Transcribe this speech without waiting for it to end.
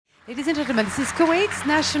Ladies and gentlemen, this is Kuwait's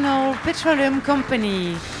National Petroleum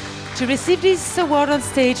Company. To receive this award on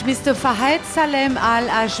stage, Mr. Fahad Salem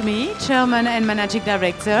Al-Ajmi, Chairman and Managing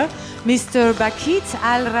Director, Mr. Bakit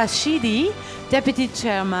Al-Rashidi, Deputy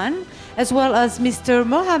Chairman, as well as Mr.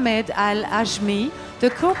 Mohamed Al-Ajmi, the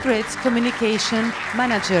Corporate Communication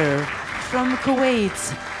Manager from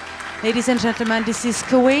Kuwait. Ladies and gentlemen, this is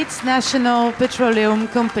Kuwait's National Petroleum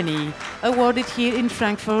Company, awarded here in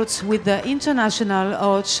Frankfurt with the International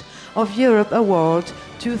Arch of Europe Award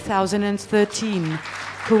 2013.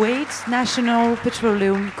 Kuwait's National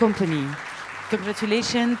Petroleum Company.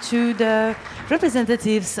 Congratulations to the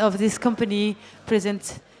representatives of this company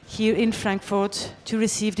present here in Frankfurt to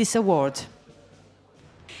receive this award.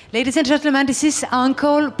 Ladies and gentlemen, this is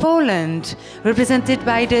Uncle Poland, represented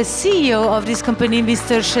by the CEO of this company,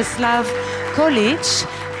 Mr. Czesław Kolicz,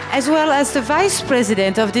 as well as the Vice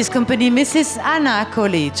President of this company, Mrs. Anna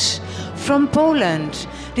Kolicz, from Poland.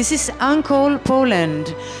 This is Uncle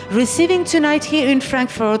Poland, receiving tonight here in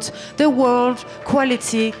Frankfurt the World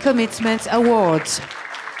Quality Commitment Award.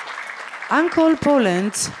 Uncle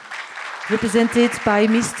Poland, represented by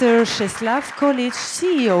Mr. Czesław Kolicz,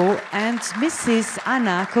 CEO, and Mrs.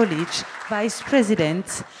 Anna Kolicz, Vice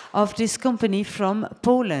President of this company from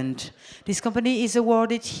Poland. This company is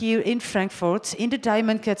awarded here in Frankfurt in the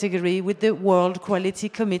Diamond category with the World Quality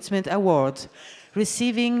Commitment Award,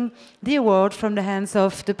 receiving the award from the hands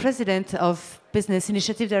of the President of Business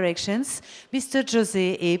Initiative Directions, Mr.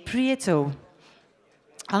 Jose E. Prieto.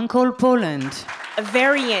 Uncle Poland. A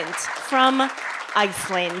variant from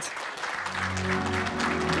Iceland.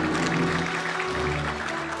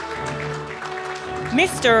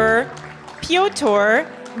 Mr. Piotr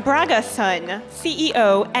Bragason,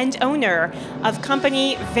 CEO and owner of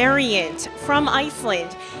company Variant from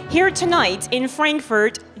Iceland, here tonight in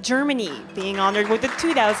Frankfurt, Germany, being honored with the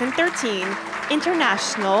 2013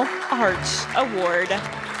 International Arch Award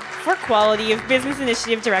for Quality of Business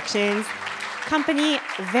Initiative Directions, company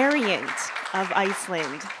Variant of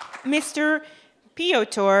Iceland. Mr.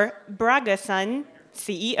 Piotr Bragason,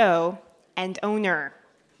 CEO and owner.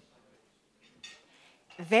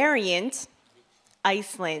 Variant,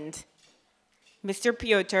 Iceland. Mr.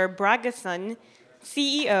 Piotr Bragason,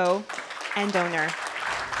 CEO and owner.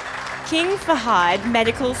 King Fahad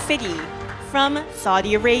Medical City from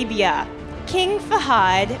Saudi Arabia. King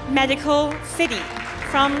Fahad Medical City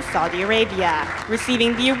from Saudi Arabia.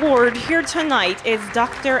 Receiving the award here tonight is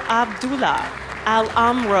Dr. Abdullah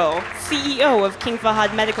Al-Amro, CEO of King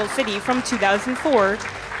Fahad Medical City from 2004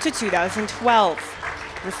 to 2012.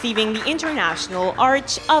 Receiving the International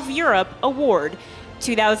Arch of Europe Award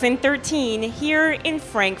 2013 here in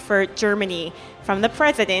Frankfurt, Germany, from the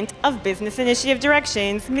President of Business Initiative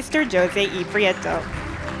Directions, Mr. Jose E. Prieto.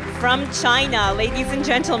 From China, ladies and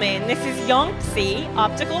gentlemen, this is Yangtze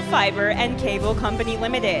Optical Fiber and Cable Company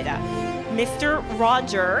Limited. Mr.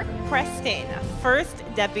 Roger Preston, First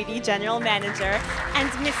Deputy General Manager, and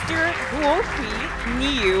Mr. Guohui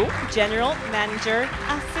Niu, General Manager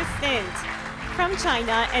Assistant. From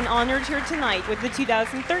China and honored here tonight with the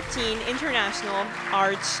 2013 International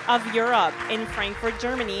Arch of Europe in Frankfurt,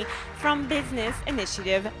 Germany, from Business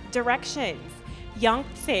Initiative Directions.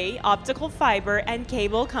 Yangtze Optical Fiber and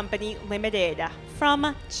Cable Company Limited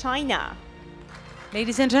from China.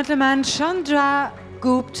 Ladies and gentlemen, Chandra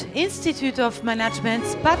Gupt, Institute of Management,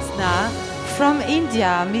 Patna, from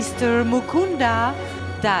India, Mr. Mukunda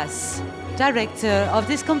Das, Director of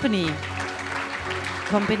this company.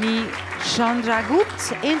 Company Chandra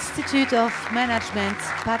Gupt, Institute of Management,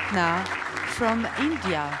 Patna, from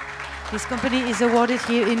India. This company is awarded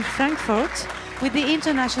here in Frankfurt with the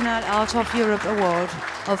International Arch of Europe Award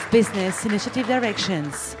of Business Initiative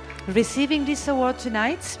Directions. Receiving this award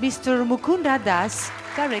tonight, Mr. Mukunda Das,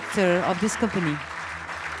 Director of this company.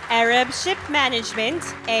 Arab Ship Management,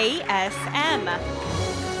 ASM.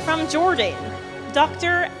 From Jordan,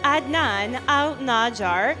 Dr. Adnan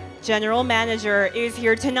Alnajjar, General Manager, is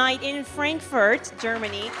here tonight in Frankfurt,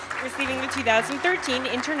 Germany, receiving the 2013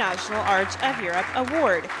 International Arch of Europe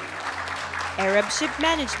Award. Arab Ship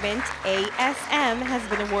Management, ASM, has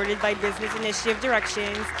been awarded by Business Initiative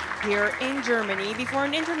Directions here in Germany before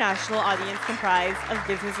an international audience comprised of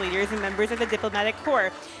business leaders and members of the diplomatic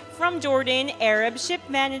corps. From Jordan, Arab Ship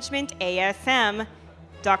Management, ASM,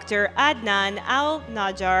 Dr. Adnan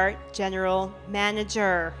Al-Najjar, General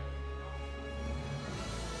Manager.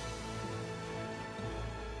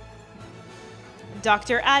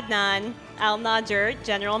 Dr. Adnan Al-Najjar,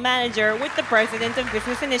 General Manager, with the President of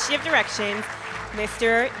Business Initiative Directions,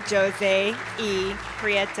 Mr. Jose E.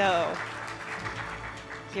 Prieto.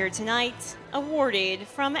 Here tonight, awarded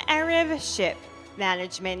from Arab Ship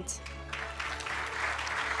Management.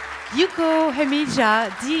 Yuko Hemija,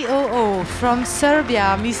 DOO from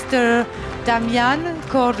Serbia, Mr. Damian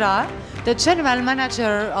Korda, the general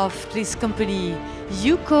manager of this company.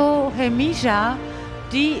 Yuko Hemija,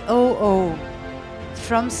 DOO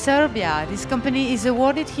from Serbia. This company is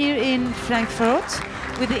awarded here in Frankfurt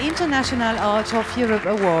with the International Arch of Europe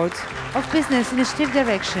Award of Business Initiative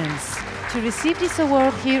Directions. To receive this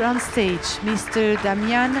award here on stage, Mr.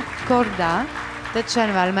 Damian Korda, the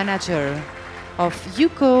general manager of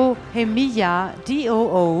Yuko Hemija,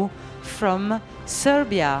 DOO from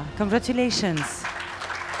Serbia. Congratulations.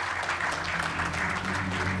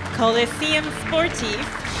 Coliseum Sportif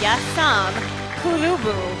Yassam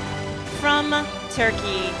Kulubu from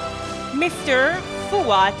Turkey. Mr.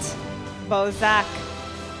 Fuat Bozak,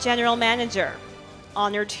 General Manager,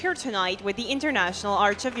 honored here tonight with the International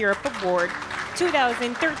Arch of Europe Award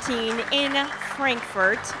 2013 in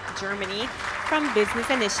Frankfurt, Germany, from Business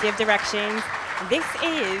Initiative Directions. This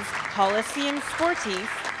is Coliseum Sportif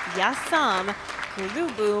Yassam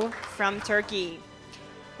Kulubu from Turkey.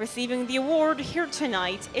 Receiving the award here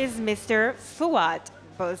tonight is Mr. Fuat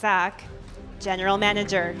Bozak, General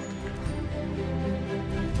Manager.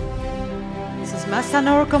 This is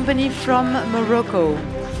Massanor Company from Morocco.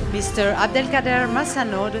 Mr. Abdelkader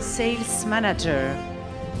Massano, the sales manager.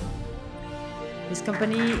 This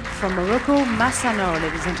company from Morocco, Massanor,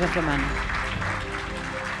 ladies and gentlemen.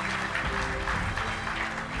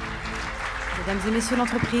 Mesdames et messieurs,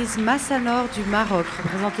 l'entreprise Massanor du Maroc,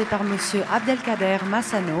 représentée par Monsieur Abdelkader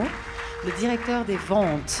Massano, le directeur des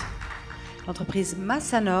ventes. L'entreprise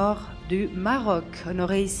Massanor du Maroc,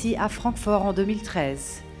 honorée ici à Francfort en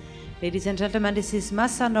 2013. Ladies and gentlemen, this is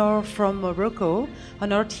Massanor from Morocco,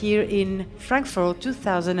 honored here in Frankfurt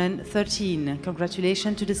 2013.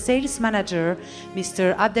 Congratulations to the sales manager,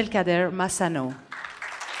 Mr. Abdelkader Massano.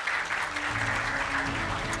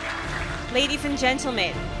 Ladies and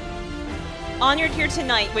gentlemen, honored here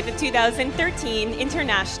tonight with the 2013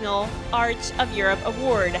 International Arch of Europe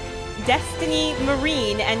Award, Destiny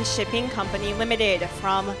Marine and Shipping Company Limited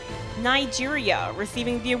from Nigeria.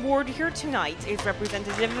 Receiving the award here tonight is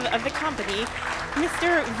representative of the company,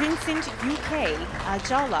 Mr. Vincent UK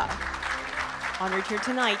Ajala. Honored here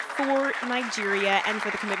tonight for Nigeria and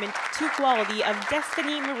for the commitment to quality of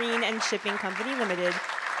Destiny Marine and Shipping Company Limited,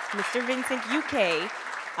 Mr. Vincent UK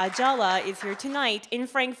Ajala is here tonight in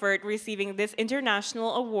Frankfurt receiving this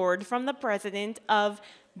international award from the President of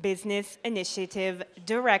Business Initiative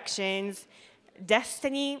Directions,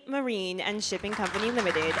 Destiny Marine and Shipping Company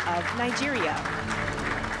Limited of Nigeria.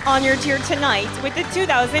 Honored here tonight with the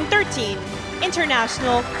 2013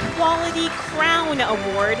 International Quality Crown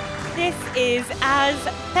Award, this is Az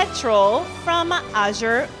Petrol from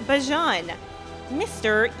Azerbaijan.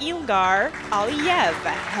 Mr. Ilgar Aliyev,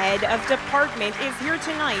 Head of Department, is here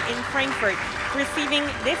tonight in Frankfurt receiving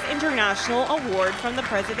this international award from the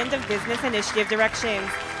President of Business Initiative Directions,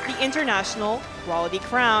 the International Quality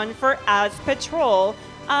Crown for Az Petrol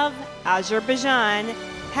of Azerbaijan.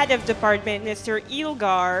 Head of Department, Mr.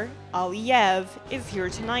 Ilgar Aliyev, is here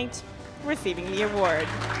tonight receiving the award.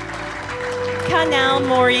 Canal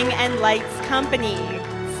Mooring and Lights Company,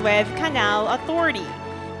 Suez Canal Authority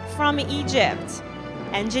from Egypt.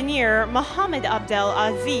 Engineer Mohammed Abdel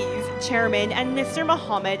Aziz, Chairman, and Mr.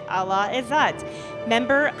 Mohammed Allah Izzat,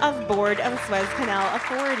 Member of Board of Suez Canal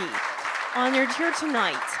Authority. Honored here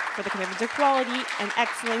tonight for the commitment to quality and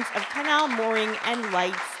excellence of Canal Mooring and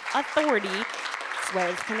Lights Authority,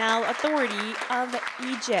 Suez Canal Authority of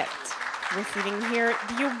Egypt. Receiving here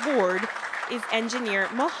the award is Engineer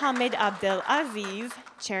Mohammed Abdel Aziz,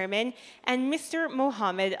 Chairman, and Mr.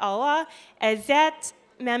 Mohammed Allah Izzat,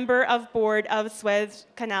 Member of Board of Suez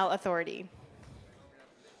Canal Authority.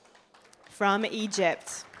 From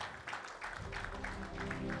Egypt.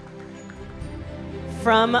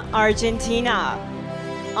 From Argentina,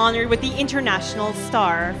 honored with the International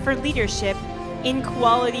Star for Leadership in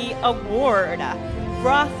Quality Award,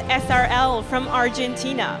 Roth SRL from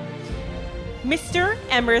Argentina. Mr.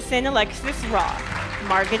 Emerson Alexis Roth,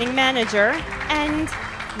 Marketing Manager, and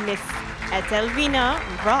Miss Etelvina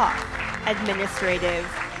Roth, Administrative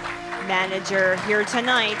Manager, here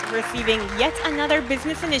tonight receiving yet another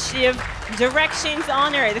Business Initiative Directions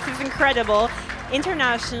honor. This is incredible.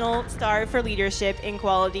 International Star for Leadership in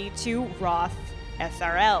Quality to Roth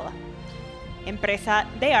SRL. Empresa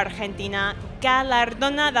de Argentina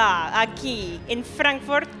galardonada aquí en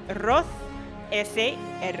Frankfurt, Roth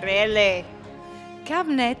SRL.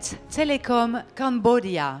 Camnet Telecom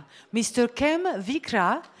Cambodia, Mr. Kem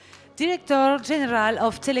Vikra, Director General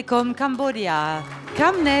of Telecom Cambodia.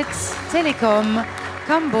 Camnet Telecom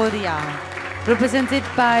Cambodia, represented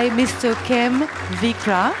by Mr. Kem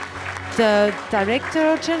Vikra, the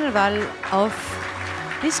Director General of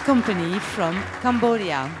this company from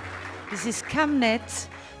Cambodia. This is Camnet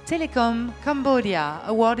Telecom Cambodia,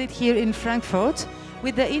 awarded here in Frankfurt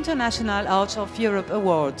with the International Arch of Europe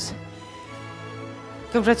Award.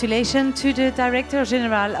 Congratulations to the Director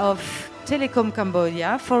General of Telecom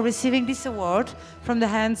Cambodia for receiving this award from the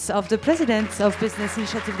hands of the President of Business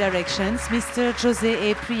Initiative Directions, Mr.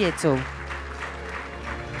 José A. Prieto.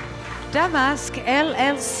 Damask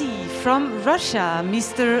LLC from Russia,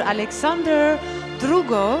 Mr. Alexander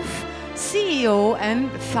Drugov, CEO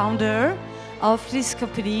and founder of this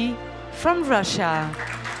company from Russia.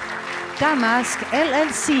 Damask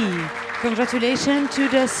LLC. Congratulations to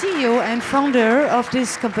the CEO and founder of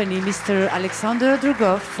this company, Mr. Alexander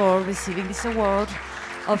Drugov, for receiving this award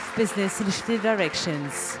of Business Initiative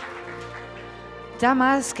Directions.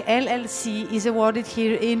 Damask LLC is awarded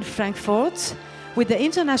here in Frankfurt with the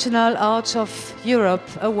International Arch of Europe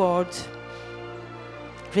Award,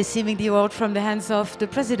 receiving the award from the hands of the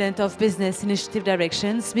President of Business Initiative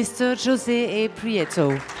Directions, Mr. José A.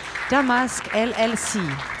 Prieto. Damask LLC.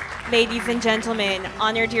 Ladies and gentlemen,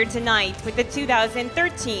 honored here tonight with the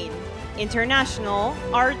 2013 International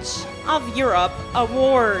Arch of Europe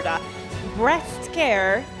Award, Breast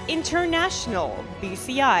Care International,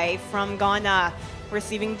 BCI from Ghana.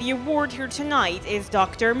 Receiving the award here tonight is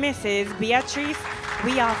Dr. Mrs. Beatrice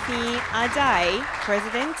Wiafi Adai,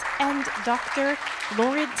 President, and Dr.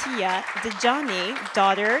 Laurentia Dejani,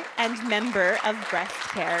 daughter and member of Breast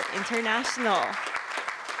Care International.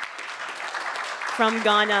 From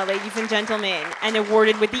Ghana, ladies and gentlemen, and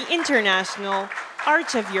awarded with the International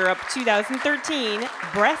Arch of Europe 2013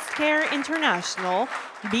 Breast Care International,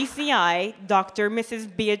 BCI, Dr. Mrs.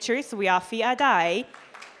 Beatrice Wiafi Adai,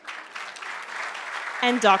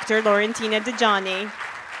 and Dr. Laurentina Dejani.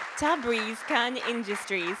 Tabriz Khan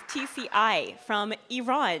Industries, TCI, from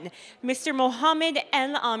Iran, Mr. Mohammed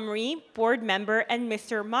El Amri, board member, and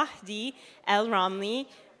Mr. Mahdi El Ramli,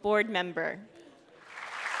 board member.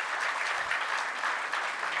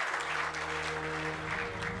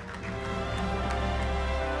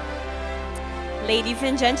 Ladies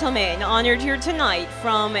and gentlemen, honored here tonight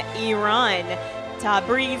from Iran,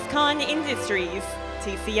 Tabriz Khan Industries,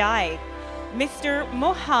 TCI, Mr.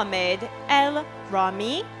 Mohammed El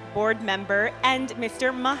Rami, board member, and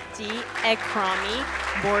Mr. Mahdi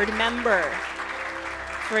Ekrami, board member.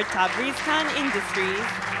 For Tabriz Khan Industries,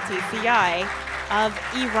 TCI, of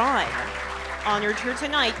Iran, honored here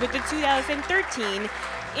tonight with the 2013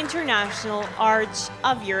 International Arch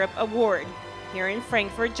of Europe Award here in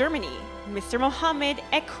Frankfurt, Germany. Mr. Mohammed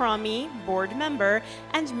Ekrami, board member,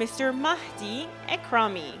 and Mr. Mahdi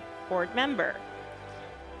Ekrami, board member.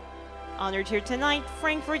 Honored here tonight,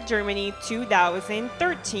 Frankfurt, Germany,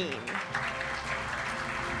 2013.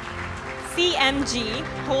 CMG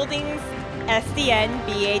Holdings SDN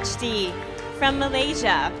BHD from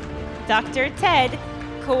Malaysia, Dr. Ted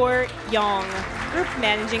Kaur Yong, Group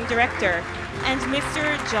Managing Director, and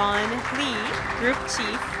Mr. John Lee, Group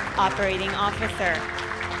Chief Operating Officer.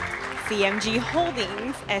 CMG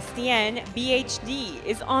Holdings SDN BHD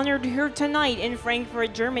is honored here tonight in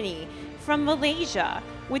Frankfurt, Germany, from Malaysia,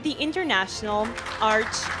 with the International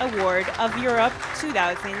Arch Award of Europe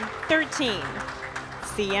 2013.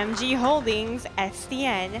 CMG Holdings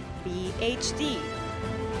SDN BHD.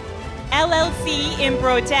 LLC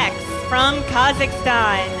Improtex from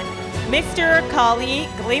Kazakhstan, Mr. Kali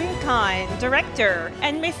Glimkhan, Director,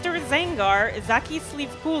 and Mr. Zangar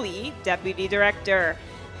Zakislivkuli, Deputy Director.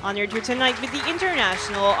 Honored here tonight with the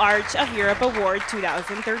International Arch of Europe Award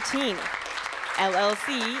 2013.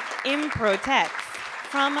 LLC Improtex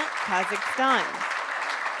from Kazakhstan.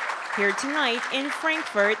 Here tonight in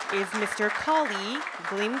Frankfurt is Mr. Kali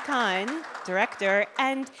Glimkhan, Director,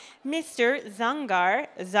 and Mr. Zangar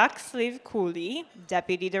Zakslivkuli,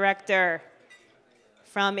 Deputy Director.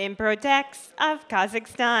 From Improtex of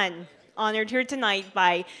Kazakhstan. Honored here tonight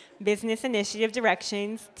by Business Initiative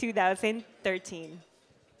Directions 2013.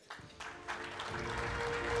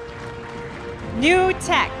 New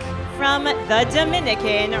Tech from the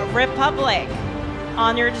Dominican Republic,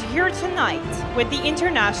 honored here tonight with the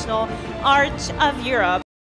International Arch of Europe